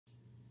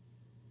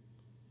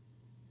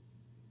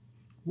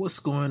What's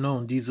going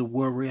on, Diesel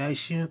World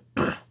Reaction?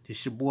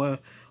 This your boy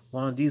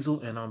Juan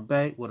Diesel, and I'm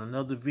back with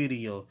another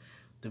video.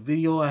 The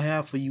video I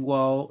have for you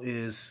all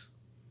is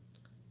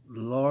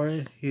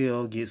Lauryn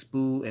Hill gets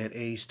booed at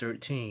age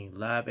 13,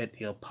 live at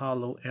the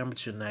Apollo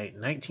Amateur Night,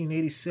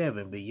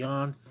 1987,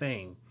 Beyond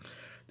Fame.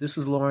 This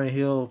was Lauryn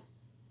Hill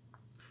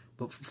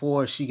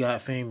before she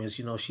got famous.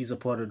 You know, she's a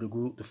part of the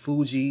group, the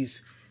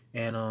Fugees,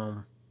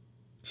 and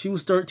she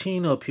was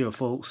 13 up here,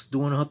 folks,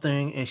 doing her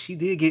thing, and she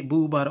did get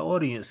booed by the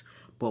audience.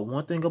 But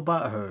one thing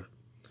about her,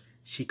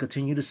 she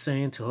continued to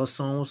sing till her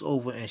song was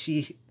over, and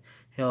she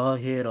held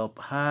her head up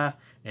high,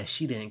 and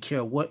she didn't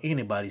care what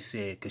anybody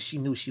said because she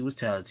knew she was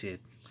talented.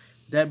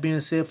 That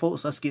being said,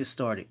 folks, let's get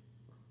started.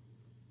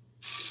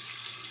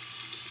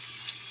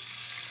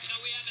 You know,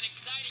 we have an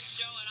exciting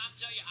show, and I'll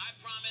tell you, I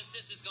promise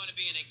this is going to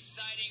be an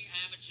exciting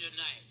amateur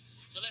night.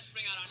 So let's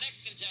bring out our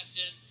next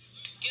contestant.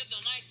 Gives a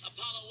nice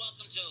Apollo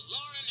welcome to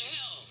Lauryn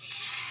Hill.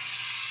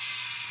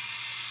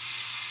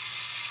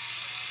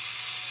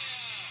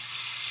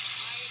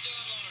 How you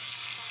doing, Lauryn?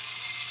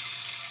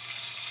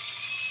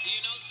 Do you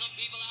know some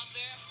people out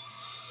there?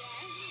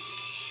 Yes.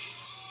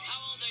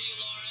 How old are you,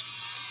 Lauryn?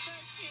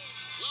 I'm 13.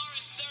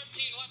 Lauryn's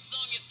 13. What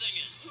song you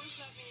singing? Who's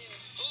loving you?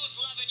 Who's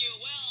loving you?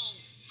 Well,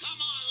 come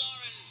on,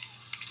 Lauryn.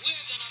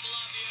 We're gonna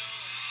love you.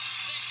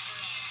 Sing for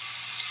us.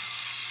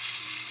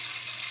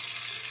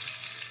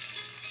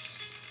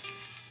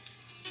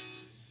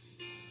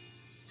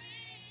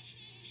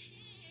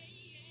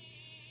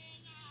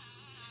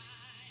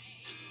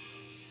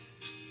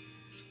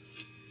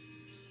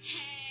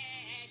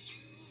 Had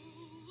you,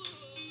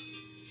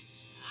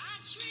 I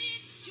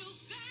treat you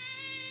bad.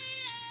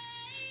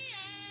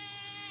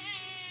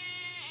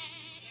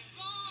 And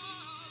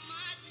wrong,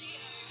 my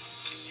dear.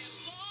 And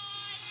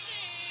boy,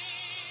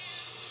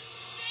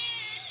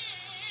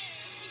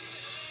 since you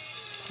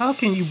How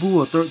can you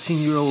boo a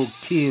 13-year-old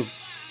kid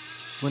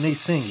when they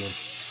singing?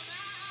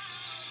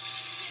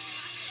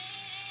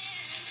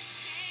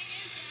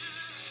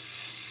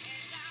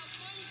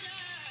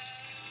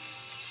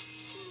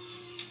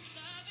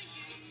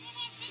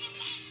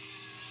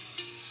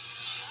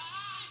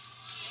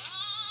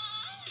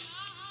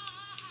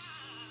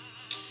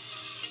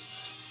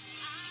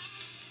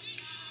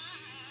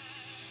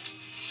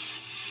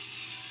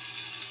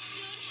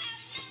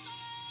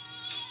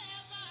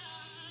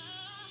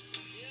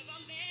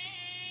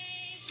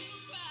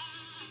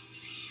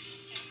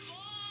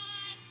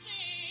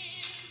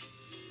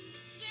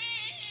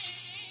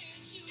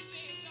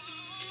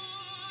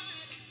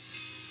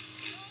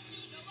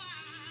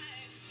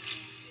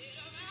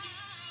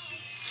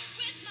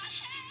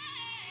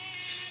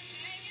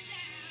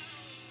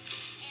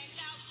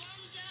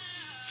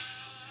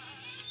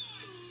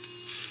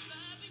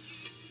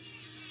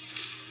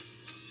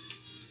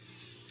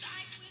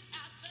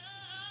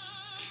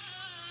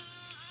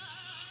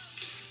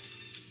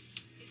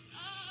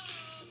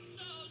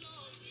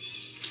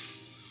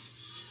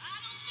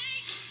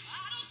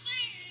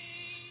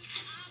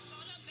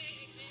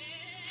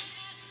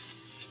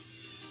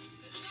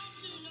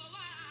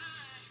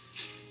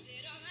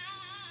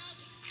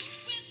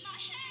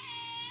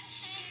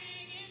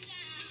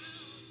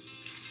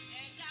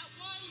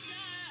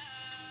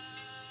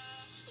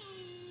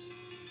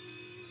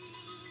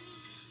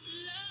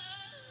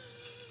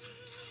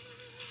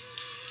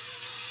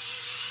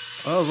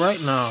 All right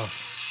now,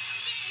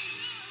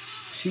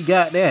 she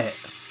got that.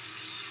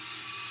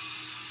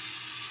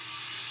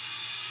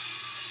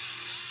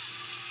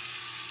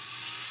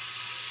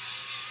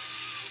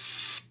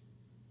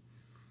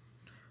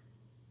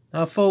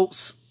 Now,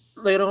 folks,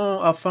 later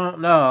on I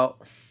found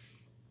out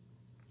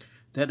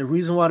that the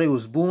reason why they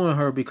was booing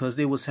her because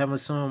they was having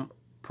some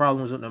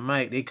problems with the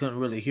mic. They couldn't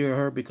really hear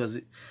her because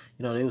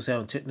they was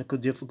having technical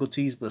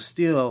difficulties. But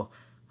still,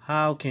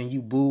 how can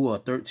you boo a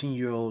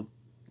 13-year-old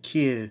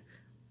kid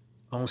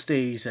on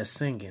stage that's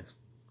singing?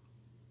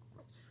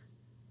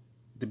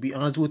 To be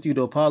honest with you,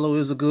 the Apollo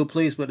is a good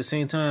place, but at the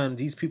same time,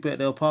 these people at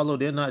the Apollo,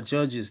 they're not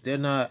judges. They're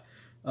not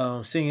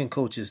singing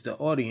coaches. The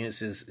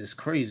audience is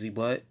crazy,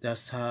 but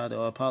that's how the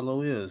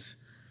Apollo is.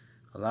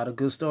 A lot of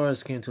good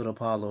stars came to the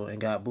Apollo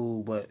and got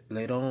booed, but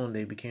later on,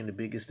 they became the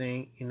biggest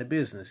thing in the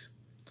business.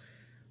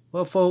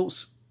 Well,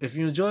 folks, if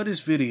you enjoyed this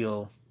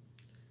video,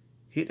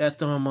 hit that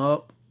thumb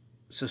up,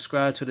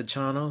 subscribe to the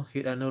channel,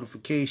 hit that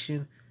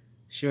notification,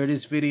 share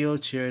this video,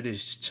 share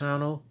this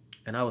channel,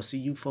 and I will see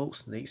you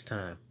folks next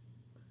time.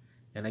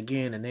 And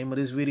again, the name of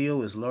this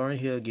video is Lauryn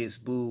Hill Gets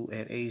Booed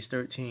at age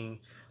 13,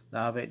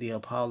 live at the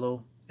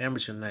Apollo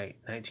Amateur Night,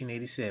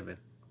 1987,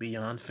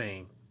 Beyond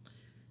Fame.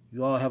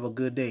 You all have a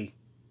good day.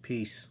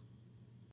 Peace.